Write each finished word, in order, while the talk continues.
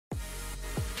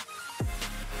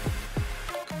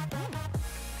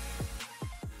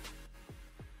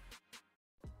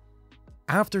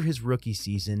After his rookie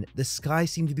season, the sky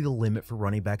seemed to be the limit for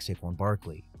running back Saquon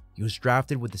Barkley. He was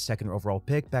drafted with the second overall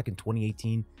pick back in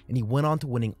 2018, and he went on to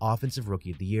winning Offensive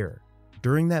Rookie of the Year.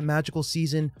 During that magical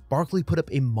season, Barkley put up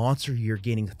a monster year,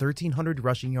 gaining 1,300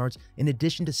 rushing yards in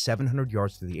addition to 700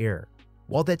 yards through the air.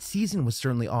 While that season was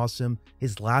certainly awesome,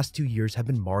 his last 2 years have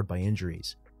been marred by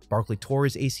injuries. Barkley tore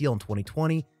his ACL in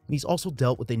 2020, and he's also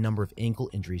dealt with a number of ankle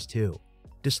injuries too.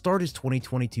 To start his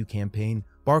 2022 campaign,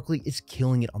 Barkley is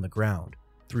killing it on the ground.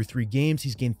 Through 3 games,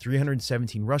 he's gained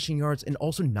 317 rushing yards and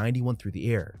also 91 through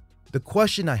the air. The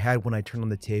question I had when I turned on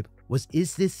the tape was,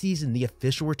 is this season the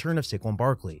official return of Saquon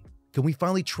Barkley? Can we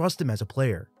finally trust him as a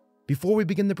player? Before we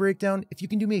begin the breakdown, if you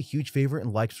can do me a huge favor and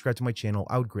subscribe to my channel,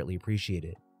 I would greatly appreciate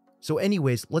it. So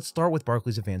anyways, let's start with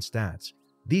Barkley's advanced stats.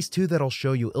 These 2 that I'll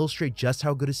show you illustrate just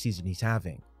how good a season he's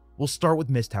having. We'll start with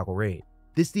missed tackle rate.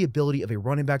 This is the ability of a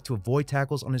running back to avoid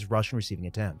tackles on his rush and receiving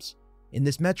attempts. In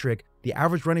this metric, the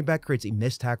average running back creates a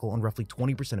missed tackle on roughly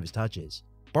 20% of his touches.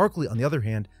 Barkley, on the other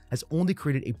hand, has only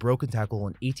created a broken tackle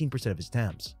on 18% of his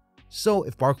attempts. So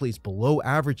if Barkley is below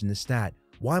average in this stat,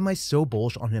 why am I so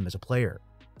bullish on him as a player?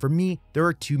 For me, there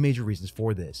are 2 major reasons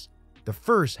for this. The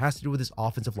first has to do with his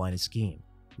offensive line and scheme.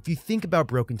 If you think about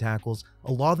broken tackles,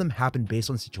 a lot of them happen based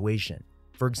on situation.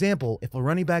 For example, if a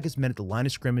running back is met at the line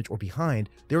of scrimmage or behind,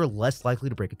 they are less likely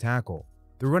to break a tackle.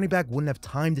 The running back wouldn't have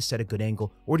time to set a good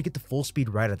angle or to get the full speed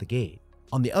right out of the gate.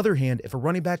 On the other hand, if a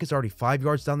running back is already 5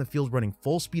 yards down the field running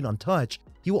full speed on touch,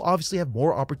 he will obviously have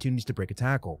more opportunities to break a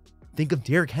tackle. Think of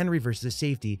Derrick Henry versus a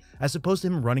safety as opposed to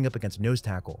him running up against a nose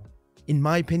tackle. In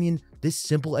my opinion, this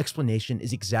simple explanation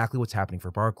is exactly what's happening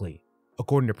for Barkley.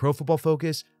 According to Pro Football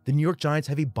Focus, the New York Giants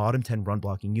have a bottom 10 run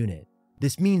blocking unit.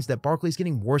 This means that Barkley is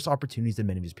getting worse opportunities than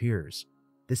many of his peers.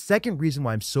 The second reason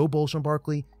why I'm so bullish on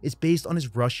Barkley is based on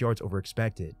his rush yards over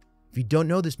expected. If you don't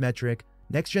know this metric,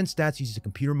 Next Gen Stats uses a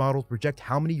computer model to project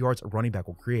how many yards a running back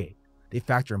will create. They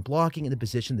factor in blocking and the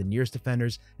position of the nearest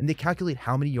defenders, and they calculate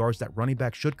how many yards that running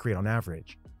back should create on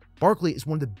average. Barkley is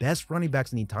one of the best running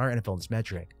backs in the entire NFL in this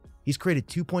metric. He's created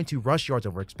 2.2 rush yards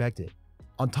over expected.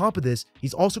 On top of this,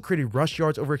 he's also created rush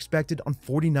yards over expected on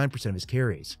 49% of his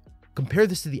carries. Compare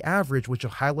this to the average, which are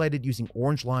highlighted using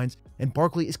orange lines, and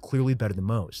Barkley is clearly better than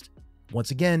most.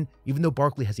 Once again, even though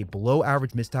Barkley has a below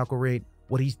average missed tackle rate,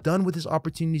 what he's done with his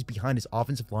opportunities behind his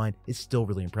offensive line is still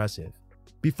really impressive.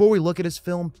 Before we look at his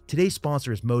film, today's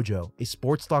sponsor is Mojo, a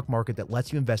sports stock market that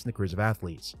lets you invest in the careers of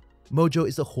athletes. Mojo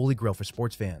is the holy grail for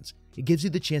sports fans. It gives you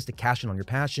the chance to cash in on your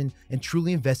passion and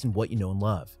truly invest in what you know and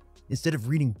love. Instead of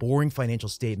reading boring financial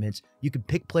statements, you can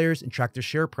pick players and track their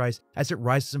share price as it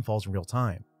rises and falls in real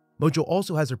time. Mojo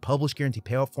also has their published guaranteed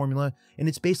payout formula, and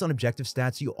it's based on objective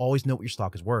stats so you always know what your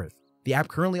stock is worth. The app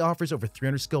currently offers over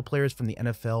 300 skilled players from the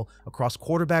NFL across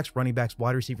quarterbacks, running backs,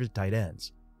 wide receivers, and tight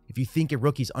ends. If you think a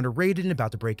rookie is underrated and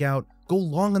about to break out, go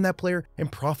long on that player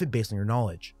and profit based on your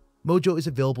knowledge. Mojo is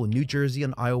available in New Jersey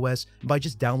on iOS, and by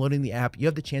just downloading the app, you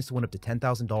have the chance to win up to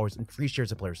 $10,000 in free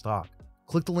shares of player stock.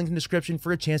 Click the link in the description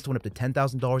for a chance to win up to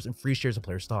 $10,000 in free shares of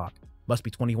player stock. Must be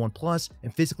 21 plus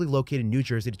and physically located in New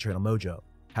Jersey to trade on Mojo.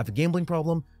 Have a gambling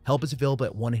problem? Help is available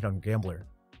at 1-800-GAMBLER.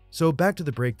 So back to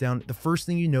the breakdown, the first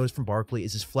thing you notice from Barkley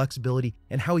is his flexibility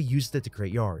and how he uses it to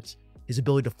create yards. His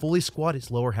ability to fully squat his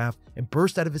lower half and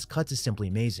burst out of his cuts is simply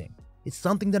amazing. It's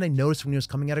something that I noticed when he was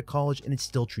coming out of college, and it's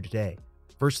still true today.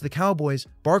 Versus the Cowboys,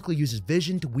 Barkley uses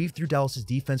vision to weave through Dallas's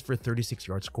defense for a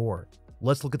 36-yard score.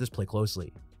 Let's look at this play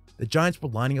closely. The Giants were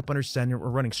lining up under center or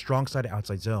running strong side to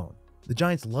outside zone. The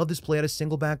Giants love this play out of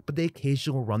single back, but they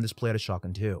occasionally will run this play out of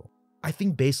shotgun too. I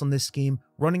think based on this scheme,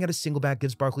 running out of single back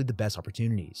gives Barkley the best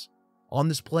opportunities. On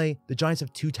this play, the Giants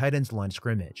have 2 tight ends in the line of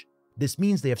scrimmage. This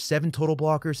means they have 7 total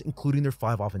blockers, including their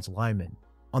 5 offensive linemen.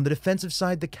 On the defensive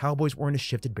side, the Cowboys were in a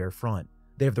shifted bare front.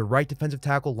 They have the right defensive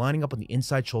tackle lining up on the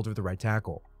inside shoulder of the right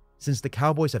tackle. Since the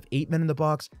Cowboys have 8 men in the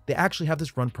box, they actually have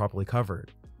this run properly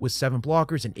covered. With 7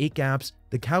 blockers and 8 gaps,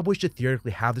 the Cowboys should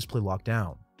theoretically have this play locked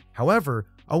down. However,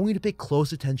 I want you to pay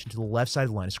close attention to the left side of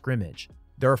the line of scrimmage.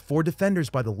 There are 4 defenders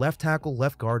by the left tackle,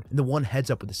 left guard, and the one heads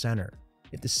up with the center.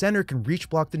 If the center can reach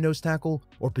block the nose tackle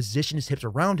or position his hips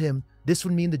around him, this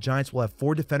would mean the Giants will have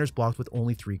 4 defenders blocked with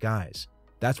only 3 guys.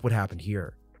 That's what happened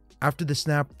here. After the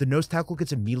snap, the nose tackle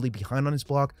gets immediately behind on his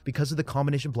block because of the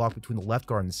combination block between the left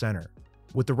guard and the center.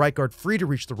 With the right guard free to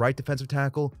reach the right defensive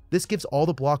tackle, this gives all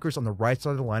the blockers on the right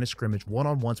side of the line of scrimmage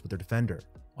one-on-ones with their defender.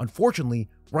 Unfortunately,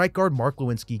 right guard Mark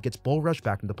Lewinsky gets bull rushed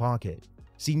back in the pocket.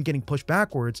 Seeing him getting pushed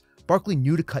backwards, Barkley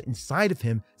knew to cut inside of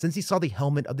him since he saw the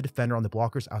helmet of the defender on the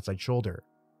blocker's outside shoulder.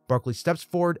 Barkley steps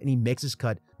forward and he makes his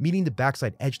cut, meeting the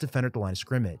backside edge defender at the line of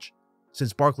scrimmage.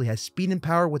 Since Barkley has speed and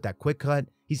power with that quick cut,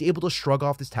 he's able to shrug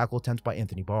off this tackle attempt by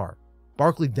Anthony Barr.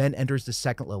 Barkley then enters the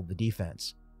second level of the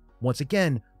defense. Once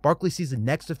again, Barkley sees the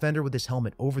next defender with his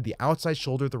helmet over the outside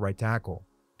shoulder of the right tackle.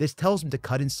 This tells him to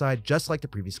cut inside just like the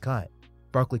previous cut.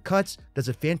 Barkley cuts, does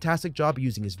a fantastic job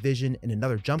using his vision and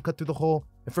another jump cut through the hole,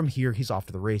 and from here he's off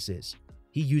to the races.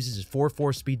 He uses his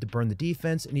 4.4 speed to burn the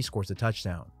defense and he scores a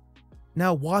touchdown.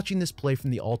 Now, watching this play from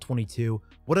the All-22,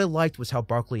 what I liked was how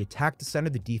Barkley attacked the center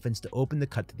of the defense to open the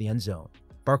cut to the end zone.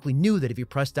 Barkley knew that if he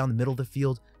pressed down the middle of the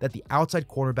field, that the outside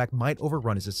cornerback might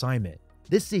overrun his assignment.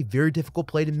 This is a very difficult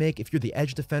play to make if you're the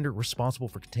edge defender responsible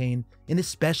for contain, and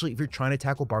especially if you're trying to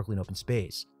tackle Barkley in open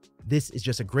space. This is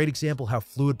just a great example how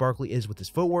fluid Barkley is with his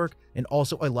footwork, and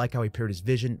also I like how he paired his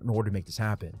vision in order to make this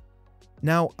happen.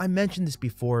 Now, I mentioned this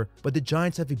before, but the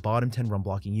Giants have a bottom 10 run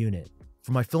blocking unit.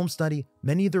 For my film study,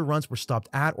 many of their runs were stopped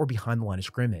at or behind the line of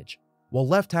scrimmage. While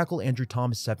left tackle Andrew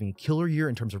Thomas is having a killer year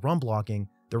in terms of run blocking,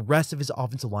 the rest of his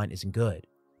offensive line isn't good.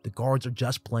 The guards are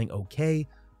just playing okay,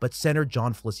 but center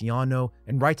John Feliciano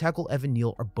and right tackle Evan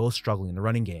Neal are both struggling in the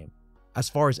running game. As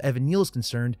far as Evan Neal is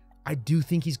concerned, I do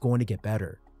think he's going to get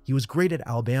better. He was great at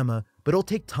Alabama, but it'll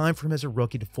take time for him as a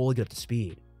rookie to fully get up to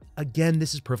speed. Again,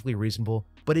 this is perfectly reasonable,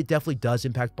 but it definitely does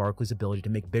impact Barkley's ability to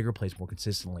make bigger plays more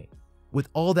consistently. With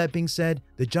all that being said,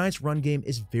 the Giants' run game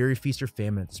is very feast or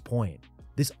famine at this point.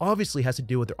 This obviously has to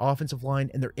do with their offensive line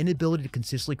and their inability to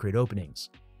consistently create openings.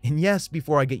 And yes,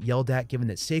 before I get yelled at, given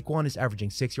that Saquon is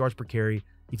averaging 6 yards per carry,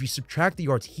 if you subtract the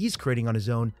yards he's creating on his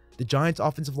own, the Giants'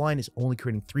 offensive line is only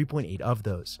creating 3.8 of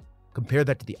those. Compare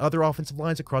that to the other offensive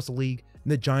lines across the league,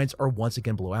 and the Giants are once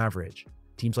again below average.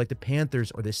 Teams like the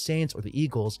Panthers or the Saints or the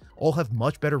Eagles all have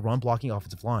much better run blocking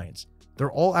offensive lines.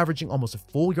 They're all averaging almost a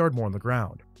full yard more on the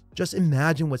ground. Just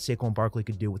imagine what Saquon Barkley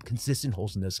could do with consistent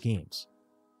holes in those schemes.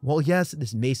 While yes,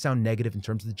 this may sound negative in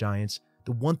terms of the Giants,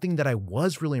 the one thing that I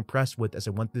was really impressed with as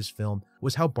I went through this film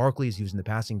was how Barkley is used in the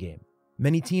passing game.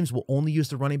 Many teams will only use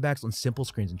the running backs on simple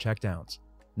screens and checkdowns.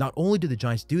 Not only do the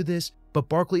Giants do this, but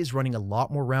Barkley is running a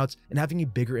lot more routes and having a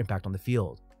bigger impact on the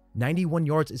field. 91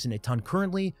 yards isn't a ton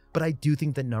currently, but I do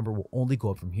think that number will only go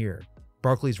up from here.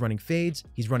 Barkley is running fades,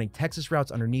 he's running Texas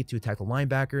routes underneath to attack the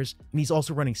linebackers, and he's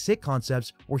also running sit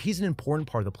concepts where he's an important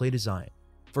part of the play design.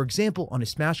 For example, on his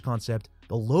smash concept,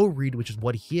 the low read, which is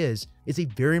what he is a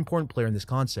very important player in this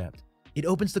concept. It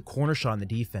opens the corner shot in the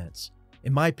defense.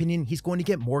 In my opinion, he's going to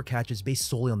get more catches based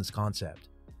solely on this concept.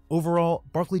 Overall,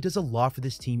 Barkley does a lot for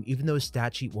this team even though his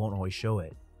stat sheet won't always show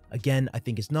it. Again, I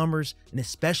think his numbers, and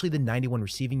especially the 91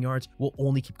 receiving yards, will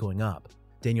only keep going up.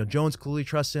 Daniel Jones clearly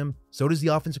trusts him, so does the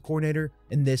offensive coordinator,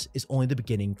 and this is only the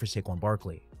beginning for Saquon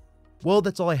Barkley. Well,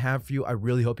 that's all I have for you. I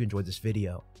really hope you enjoyed this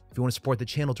video. If you want to support the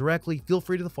channel directly, feel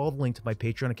free to follow the link to my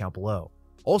Patreon account below.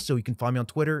 Also, you can find me on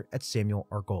Twitter at Samuel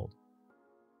R. Gold.